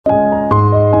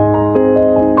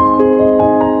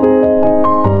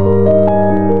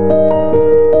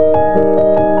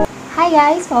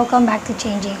guys! Welcome back to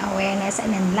Changing Awareness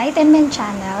and Enlightenment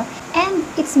channel, and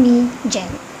it's me, Jen.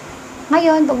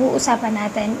 Ngayon, pag-uusapan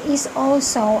natin is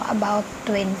also about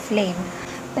twin flame.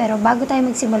 Pero bago tayo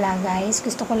magsimula guys,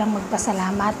 gusto ko lang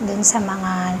magpasalamat dun sa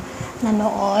mga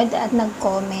nanood at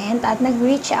nag-comment at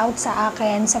nag-reach out sa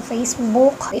akin sa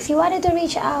Facebook. If you wanted to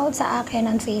reach out sa akin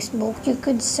on Facebook, you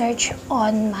could search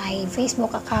on my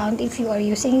Facebook account if you are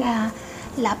using a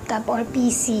laptop or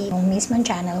PC. Yung mismong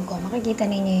channel ko, makikita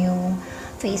ninyo yung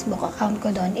Facebook account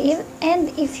ko doon. And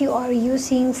if you are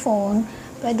using phone,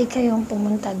 pwede kayong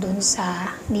pumunta dun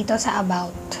dito sa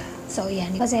About. So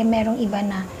yan, kasi merong iba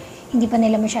na hindi pa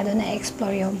nila masyado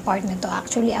na-explore yung part na to.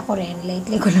 Actually, ako rin,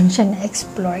 lately ko lang siya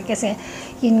na-explore kasi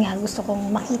yun nga, gusto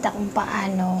kong makita kung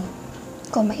paano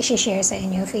ko ma-share sa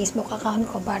inyo yung Facebook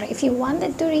account ko para if you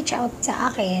wanted to reach out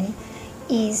sa akin,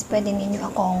 is pwede ninyo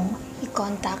akong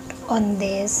i-contact on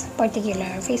this particular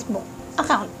Facebook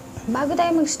account. Bago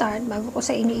tayo mag-start, bago ko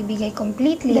sa inyo ibigay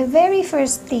completely, the very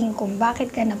first thing kung bakit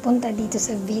ka napunta dito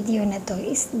sa video na to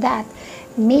is that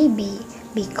maybe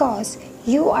because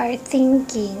you are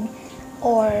thinking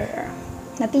or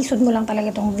natisod mo lang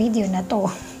talaga tong video na to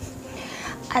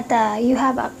at you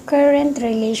have a current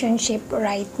relationship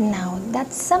right now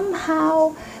that somehow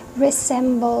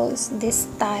resembles this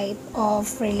type of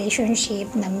relationship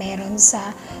na meron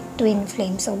sa twin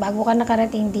flame. So, bago ka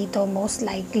nakarating dito, most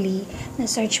likely,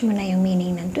 na-search mo na yung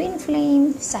meaning ng twin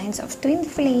flame, signs of twin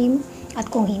flame, at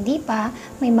kung hindi pa,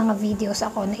 may mga videos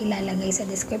ako na ilalagay sa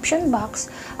description box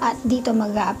at dito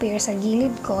mag-a-appear sa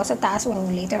gilid ko, sa taas. Well,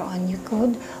 later on, you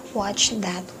could watch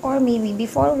that. Or maybe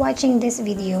before watching this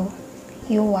video,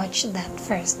 you watch that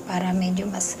first para medyo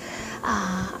mas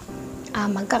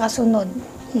magkakasunod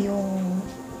yung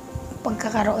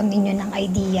pagkakaroon ninyo ng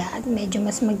idea at medyo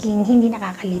mas maging hindi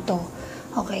nakakalito.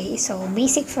 Okay, so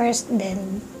basic first,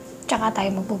 then tsaka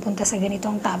tayo magpupunta sa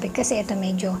ganitong topic kasi ito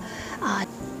medyo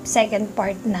second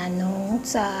part na nung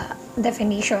sa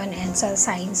definition and sa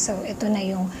science. So ito na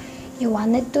yung you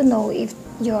wanted to know if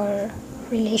your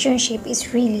relationship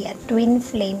is really a twin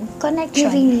flame connection.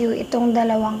 Giving you itong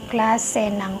dalawang klase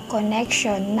ng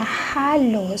connection na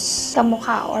halos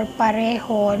kamukha or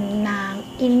pareho ng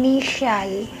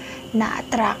initial na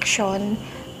attraction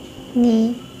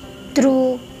ni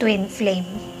true twin flame.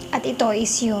 At ito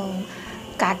is yung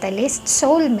catalyst,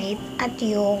 soulmate, at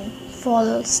yung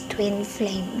false twin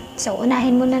flame. So,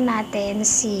 unahin muna natin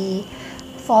si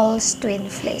false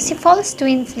twin flame. Si false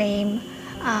twin flame,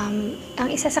 ang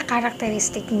isa sa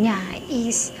characteristic niya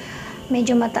is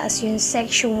medyo mataas yung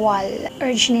sexual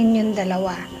urge ninyong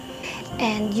dalawa.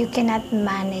 And you cannot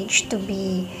manage to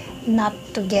be not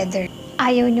together.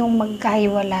 Ayaw nyong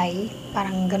magkahiwalay,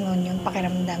 parang ganun yung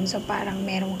pakiramdam. So parang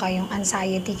meron kayong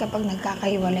anxiety kapag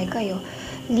nagkakahiwalay kayo,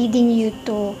 leading you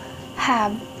to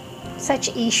have such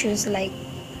issues like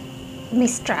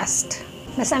mistrust.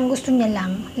 Basta ang gusto niya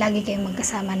lang, lagi kayong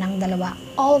magkasama ng dalawa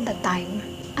all the time.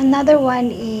 Another one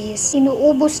is,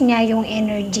 inuubos niya yung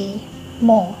energy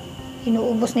mo.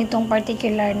 Inuubos nitong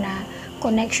particular na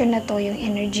connection na to, yung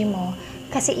energy mo.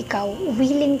 Kasi ikaw,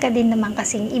 willing ka din naman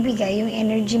kasing ibigay yung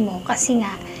energy mo kasi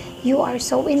nga, you are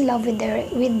so in love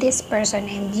with this person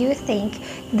and you think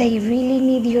they really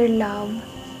need your love.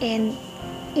 And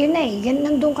yun na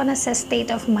nandun ka na sa state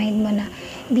of mind mo na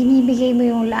binibigay mo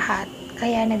yung lahat,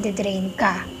 kaya nade-drain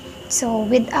ka. So,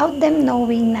 without them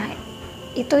knowing na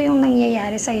ito yung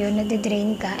nangyayari sa'yo,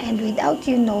 nade-drain ka, and without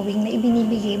you knowing na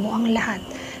ibinibigay mo ang lahat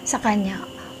sa kanya,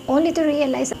 only to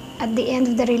realize at the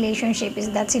end of the relationship is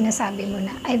that sinasabi mo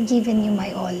na, I've given you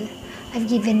my all.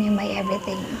 I've given you my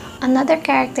everything. Another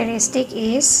characteristic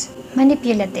is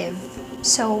manipulative.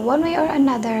 So, one way or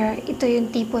another, ito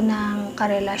yung tipo ng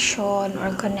karelasyon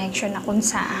or connection na kung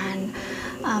saan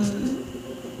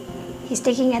he's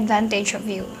taking advantage of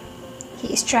you.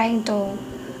 He is trying to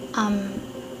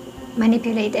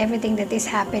manipulate everything that is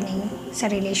happening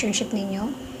sa relationship ninyo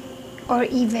or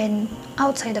even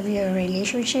outside of your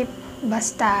relationship.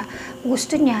 Basta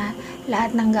gusto niya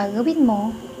lahat ng gagawin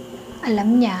mo,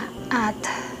 alam niya at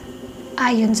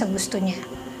ayon sa gusto niya.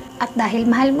 At dahil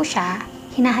mahal mo siya,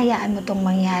 hinahayaan mo tong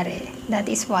mangyari.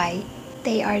 That is why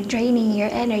they are draining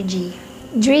your energy.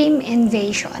 Dream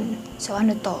invasion. So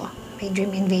ano to? May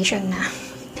dream invasion na.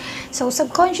 So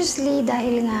subconsciously,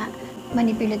 dahil nga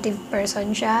manipulative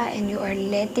person siya and you are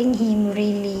letting him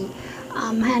really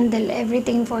handle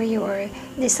everything for you or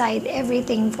decide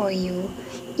everything for you,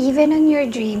 even on your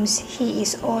dreams, he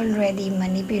is already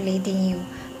manipulating you.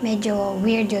 Medyo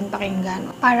weird yun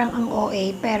pakinggan. Parang ang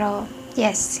OA, pero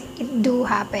yes, it do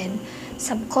happen.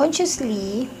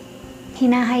 Subconsciously,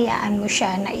 hinahayaan mo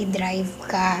siya na i-drive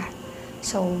ka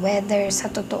So, whether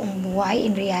sa totoong buhay,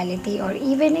 in reality, or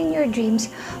even in your dreams,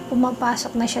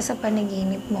 pumapasok na siya sa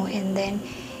panaginip mo. And then,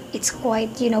 it's quite,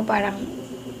 parang,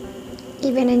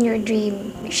 even in your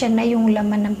dream, siya na yung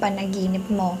laman ng panaginip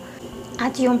mo.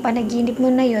 At yung panaginip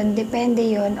mo na yun, depende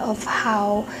yun of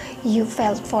how you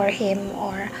felt for him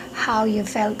or how you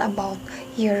felt about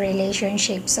your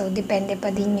relationship. So, depende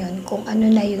pa din yun kung ano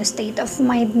na yung state of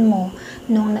mind mo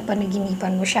nung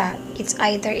napanaginipan mo siya. It's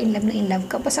either in love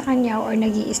ka pa sa kanya or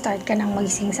nag-i-start ka ng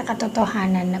magising sa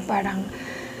katotohanan na parang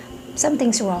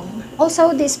something's wrong.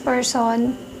 Also, this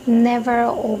person never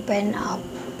open up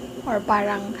or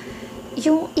parang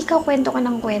yung ikaw kwento ka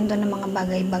ng kwento ng mga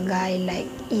bagay-bagay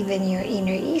like even your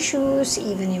inner issues,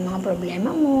 even yung mga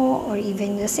problema mo, or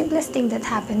even the simplest thing that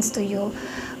happens to you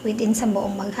within sa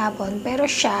buong maghapon. Pero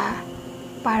siya,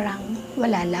 parang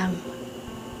wala lang.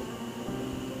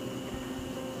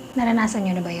 Naranasan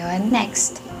nyo na ba yun?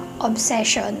 Next,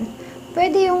 obsession.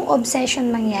 Pwede yung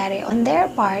obsession mangyari on their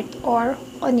part or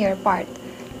on your part.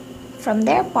 From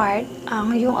their part,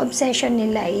 yung obsession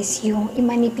nila is yung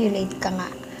i-manipulate ka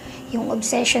nga. Yung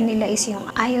obsession nila is yung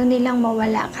ayaw nilang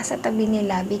mawala ka sa tabi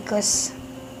nila because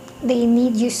they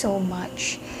need you so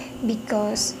much.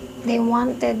 Because they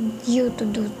wanted you to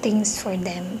do things for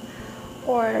them.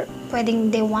 Or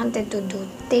pwedeng they wanted to do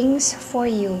things for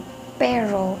you.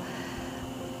 Pero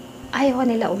ayaw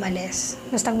nila umalis.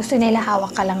 Basta gusto nila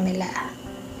hawak ka lang nila.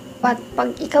 But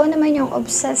pag ikaw naman yung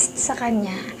obsessed sa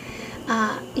kanya,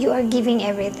 you are giving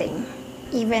everything.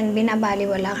 Even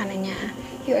binabaliwala ka na niya.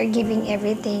 You are giving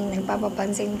everything,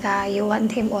 nagpapapansin ka, you want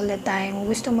him all the time,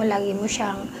 gusto mo lagi mo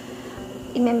siyang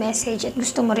i-message at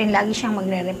gusto mo rin lagi siyang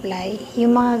magre-reply.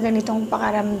 Yung mga ganitong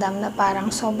pakaramdam na parang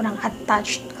sobrang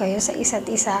attached kayo sa isa't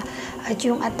isa at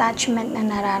yung attachment na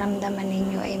nararamdaman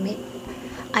ninyo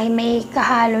ay may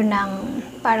kahalo ng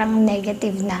parang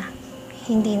negative na,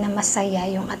 hindi na masaya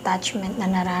yung attachment na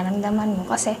nararamdaman mo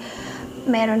kasi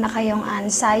meron na kayong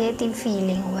anxiety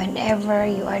feeling whenever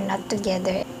you are not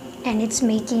together. And it's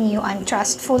making you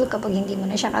untrustful kapag hindi mo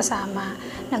na siya kasama.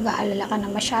 Nag-aalala ka na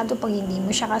masyado pag hindi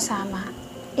mo siya kasama.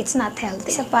 It's not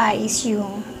healthy. Isa pa is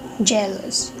yung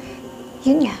jealous.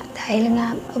 Yun nga, dahil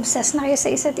nga obsessed na kayo sa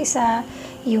isa't isa,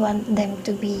 you want them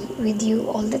to be with you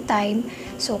all the time.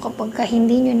 So kapag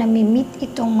hindi nyo nami-meet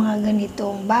itong mga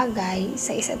ganitong bagay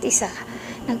sa isa't isa,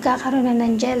 nagkakaroon na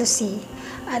ng jealousy.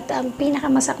 At ang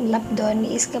pinakamasaklap doon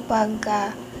is kapag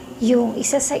yung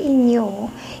isa sa inyo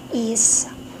is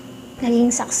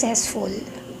naging successful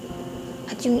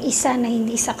at yung isa na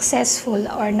hindi successful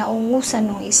or naungusan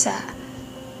ng isa,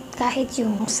 kahit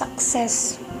yung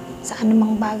success sa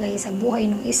anumang bagay sa buhay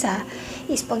ng isa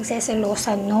is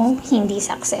pagseselosan nung hindi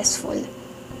successful.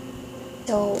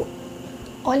 So,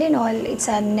 all in all, it's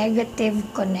a negative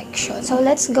connection. So,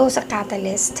 let's go sa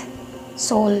catalyst,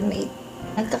 soulmate.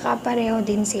 Nagkakapareho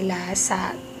din sila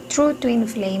sa true twin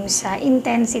flame sa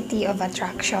intensity of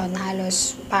attraction.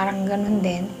 Halos parang ganun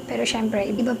din. Pero syempre,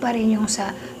 iba pa rin yung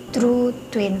sa true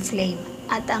twin flame.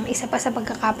 At ang isa pa sa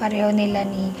pagkakapareho nila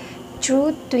ni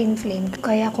true twin flame,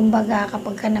 kaya kumbaga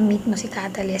kapag ka na-meet mo si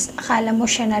Catalyst, akala mo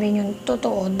siya na rin yung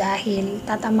totoo dahil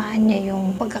tatamaan niya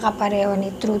yung pagkakapareho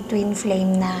ni true twin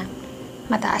flame na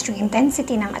mataas yung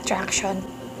intensity ng attraction.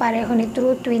 Pareho ni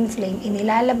true twin flame,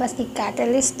 inilalabas ni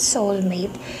Catalyst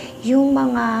soulmate yung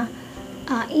mga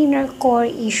inner core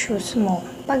issues mo.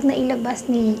 Pag nailabas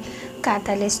ni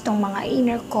Catalyst tong mga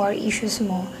inner core issues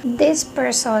mo, this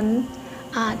person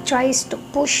tries to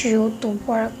push you to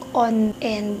work on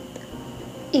and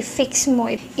i-fix mo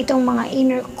itong mga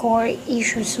inner core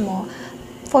issues mo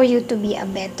for you to be a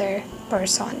better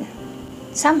person.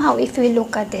 Somehow, if we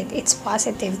look at it, it's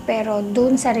positive. Pero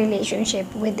dun sa relationship,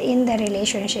 within the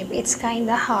relationship, it's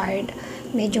kinda hard.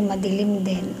 Medyo madilim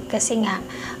din. Kasi nga,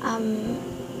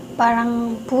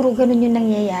 parang puro ganun yung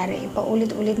nangyayari.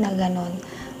 Paulit-ulit na ganun.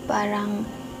 Parang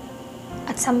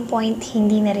at some point,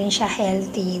 hindi na rin siya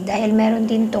healthy. Dahil meron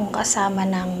din tong kasama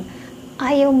ng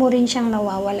ayaw mo rin siyang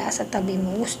nawawala sa tabi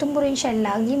mo. Gusto mo rin siya,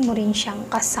 lagi mo rin siyang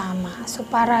kasama. So,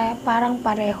 parang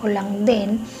pareho lang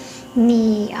din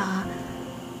ni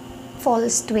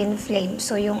false twin flame.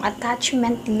 So, yung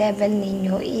attachment level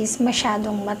ninyo is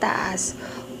masyadong mataas,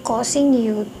 causing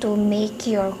you to make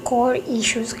your core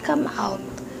issues come out.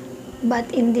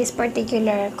 But in this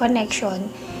particular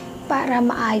connection, para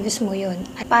maayos mo yun.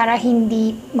 Para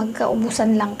hindi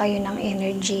magkaubusan lang kayo ng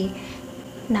energy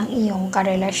ng iyong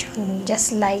karelasyon.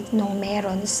 Just like nung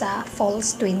meron sa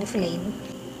false twin flame.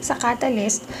 Sa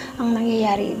Catalyst, ang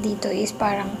nangyayari dito is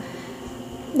parang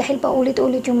dahil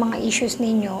paulit-ulit yung mga issues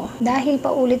ninyo, dahil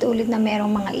paulit-ulit na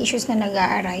merong mga issues na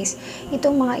nag-a-arise,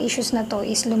 itong mga issues na to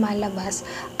is lumalabas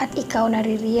at ikaw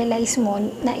nare-realize mo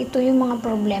na ito yung mga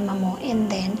problema mo, and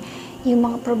then yung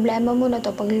mga problema mo na to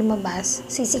pag lumabas,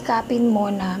 sisikapin mo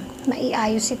na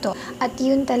maiayos ito, at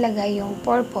yun talaga yung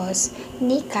purpose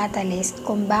ni Catalyst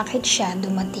kung bakit siya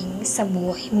dumating sa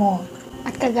buhay mo.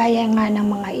 At kagaya nga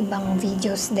ng mga ibang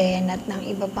videos din at ng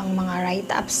iba pang mga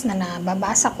write-ups na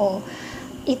nababasa ko,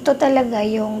 ito talaga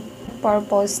yung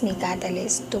purpose ni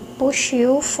Catalyst, to push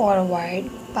you forward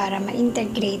para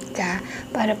ma-integrate ka,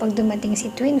 para pag dumating si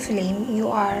Twin Flame, you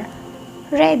are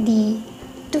ready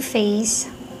to face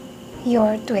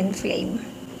your Twin Flame.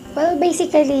 Well,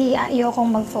 basically, ayokong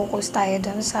mag-focus tayo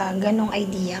dun sa ganong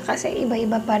idea kasi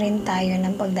iba-iba pa rin tayo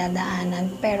ng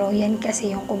pagdadaanan, pero yan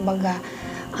kasi yung kumbaga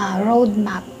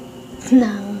roadmap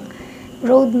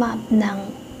ng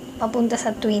papunta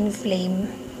sa Twin Flame.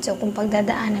 So, kung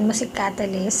pagdadaanan mo si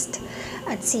Catalyst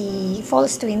at si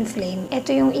False Twin Flame,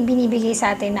 ito yung ibinibigay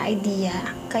sa atin na idea,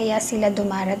 kaya sila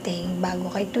dumarating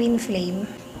bago kay Twin Flame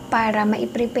para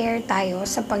ma-prepare tayo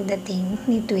sa pagdating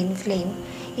ni Twin Flame.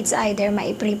 It's either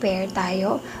ma-prepare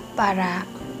tayo para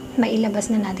mailabas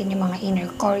na natin yung mga inner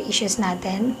core issues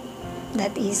natin.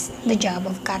 That is the job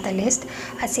of Catalyst.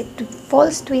 At si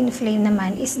False Twin Flame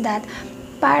naman is that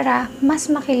para mas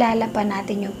makilala pa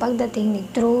natin yung pagdating ni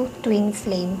True Twin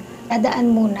Flame,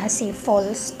 dadaan muna si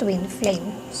False Twin Flame.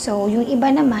 So, yung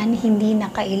iba naman, hindi na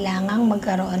kailangang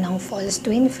magkaroon ng False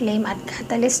Twin Flame at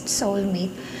Catalyst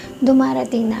Soulmate,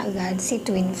 dumarating na agad si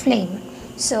Twin Flame.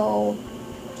 So,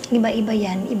 iba-iba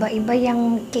yan. Iba-iba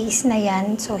yung case na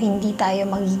yan. So, hindi tayo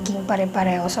magiging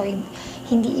pare-pareho. So,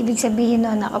 hindi ibig sabihin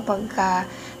na kapag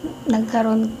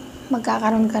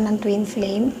magkakaroon ka ng Twin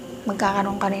Flame,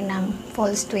 magkakaroon ka rin ng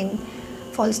false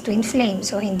twin flame.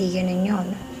 So, hindi ganun yun.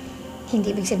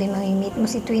 Hindi ibig sabihin mamimit mo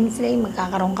si Twin Flame,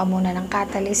 magkakaroon ka muna ng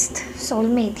Catalyst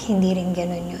Soulmate. Hindi rin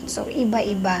ganun yun. So,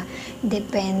 iba-iba.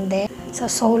 Depende sa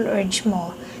soul urge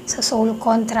mo, sa soul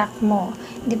contract mo.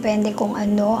 Depende kung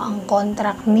ano ang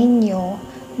contract ninyo,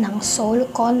 ng soul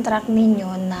contract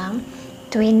ninyo ng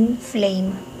Twin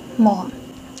Flame mo.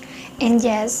 And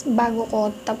yes, bago ko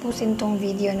tapusin tong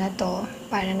video na to,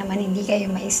 para naman hindi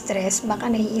kayo ma-stress, baka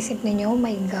naiisip ninyo, oh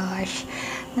my gosh,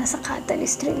 nasa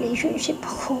Catalyst relationship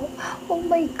ako. Oh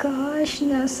my gosh,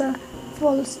 nasa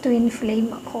False Twin Flame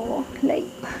ako. Like,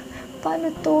 paano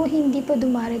to? Hindi pa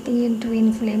dumarating yung Twin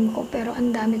Flame ko, pero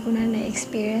ang dami ko na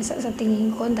na-experience. Sa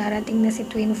tingin ko, darating na si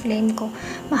Twin Flame ko.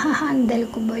 Mahahandle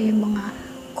ko ba yung mga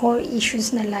core issues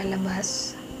na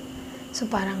lalabas? So,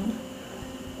 parang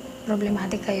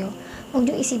problematic kayo. Huwag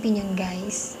nyo isipin yun,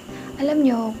 guys. Alam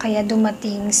nyo, kaya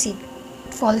dumating si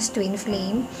False Twin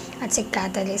Flame at si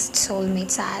Catalyst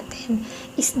Soulmate sa atin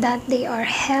is that they are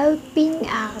helping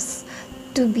us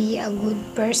to be a good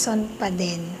person pa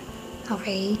din.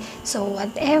 Okay? So,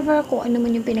 whatever, kung ano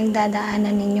man yung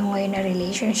pinagdadaanan ninyo ngayon na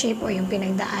relationship o yung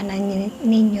pinagdaanan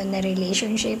ninyo na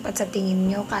relationship at sa tingin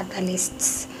nyo,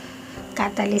 catalyst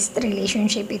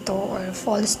relationship ito or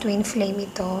false twin flame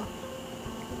ito,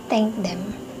 thank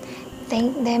them.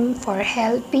 Thank them for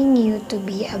helping you to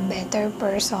be a better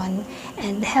person,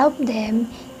 and help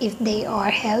them if they are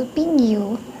helping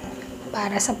you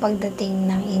para sa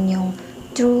pagdating ng inyong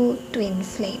true twin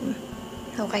flame.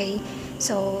 Okay?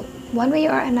 So, one way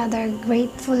or another,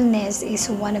 gratefulness is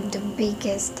one of the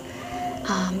biggest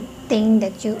thing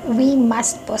that we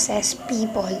must possess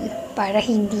people para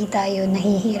hindi tayo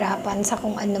nahihirapan sa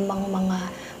kung anumang mga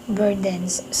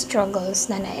burdens,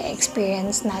 struggles na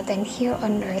na-experience natin here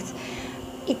on earth.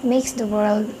 It makes the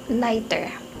world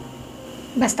lighter.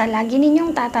 Basta lagi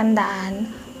ninyong tatandaan,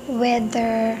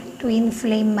 whether twin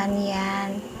flame man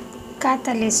yan,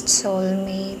 catalyst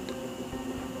soulmate,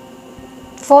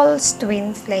 false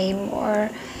twin flame,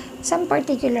 or some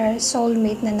particular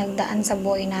soulmate na nagdaan sa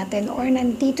buhay natin or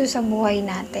nandito sa buhay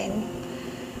natin,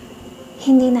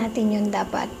 hindi natin yun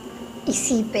dapat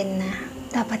isipin na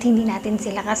dapat hindi natin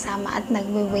sila kasama at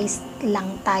nagwe-waste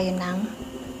lang tayo ng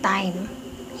time.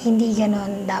 Hindi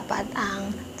ganon dapat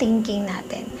ang thinking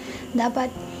natin. Dapat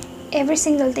every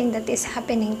single thing that is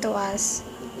happening to us,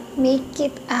 make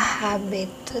it a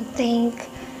habit to thank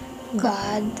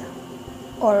God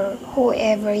or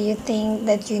whoever you think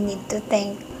that you need to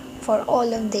thank for all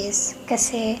of this.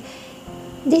 Kasi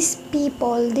these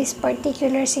people, this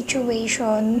particular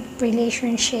situation,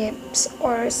 relationships,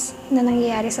 or na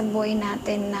nangyayari sa buhay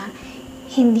natin na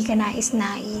hindi ka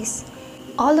nais-nais,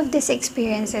 all of these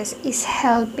experiences is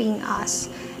helping us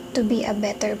to be a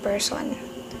better person.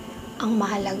 Ang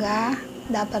mahalaga,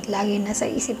 dapat lagi nasa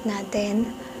isip natin,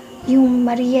 yung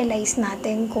ma-realize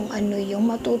natin kung ano yung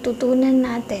matututunan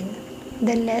natin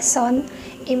the lesson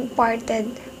imparted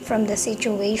from the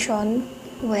situation,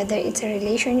 whether it's a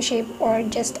relationship or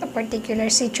just a particular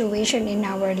situation in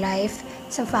our life,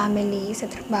 sa family, sa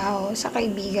trabaho, sa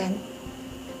kaibigan,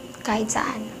 kahit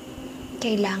saan.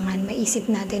 Kailangan maisip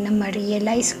natin na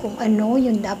ma-realize kung ano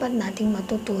yung dapat nating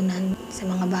matutunan sa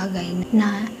mga bagay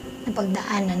na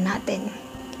napagdaanan natin.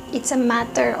 It's a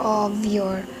matter of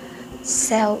your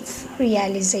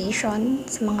self-realization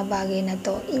sa mga bagay na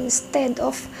to, instead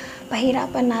of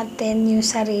pahirapan natin yung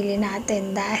sarili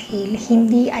natin dahil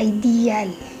hindi ideal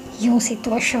yung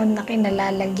sitwasyon na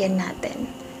kinalalagyan natin.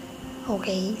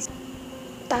 Okay?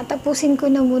 Tatapusin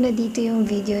ko na muna dito yung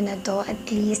video na to, at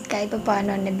least kahit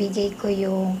paano nabigay ko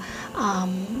yung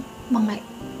mga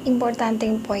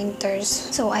importanteng pointers.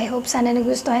 So I hope sana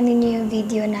nagustuhan ninyo yung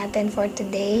video natin for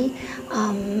today.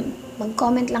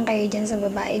 Mag-comment lang kayo dyan sa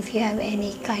baba if you have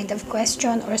any kind of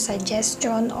question or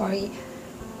suggestion or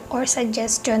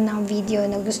suggestion ng video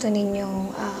na gusto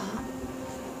ninyong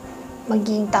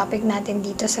maging topic natin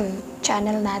dito sa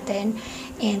channel natin.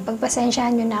 And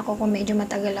pagpasensyahan nyo na ako kung medyo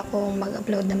matagal akong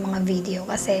mag-upload ng mga video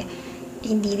kasi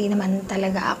hindi rin naman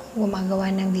talaga ako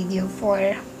gumagawa ng video for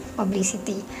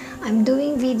publicity. I'm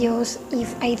doing videos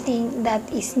if I think that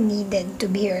is needed to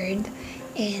be heard.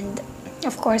 And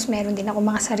of course, meron din ako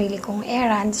mga sarili kong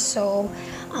errands. So,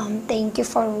 thank you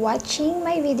for watching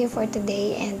my video for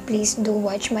today, and please do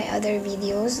watch my other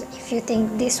videos. If you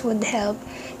think this would help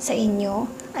sa inyo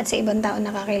at sa ibang tao na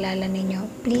kakilala ninyo,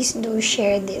 please do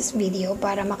share this video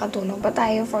para makatulong pa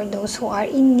tayo for those who are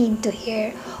in need to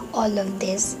hear all of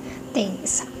these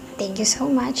things. Thank you so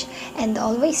much, and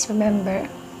always remember,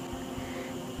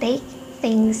 take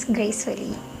things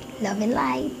gracefully. Love and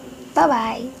light.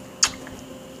 Bye-bye.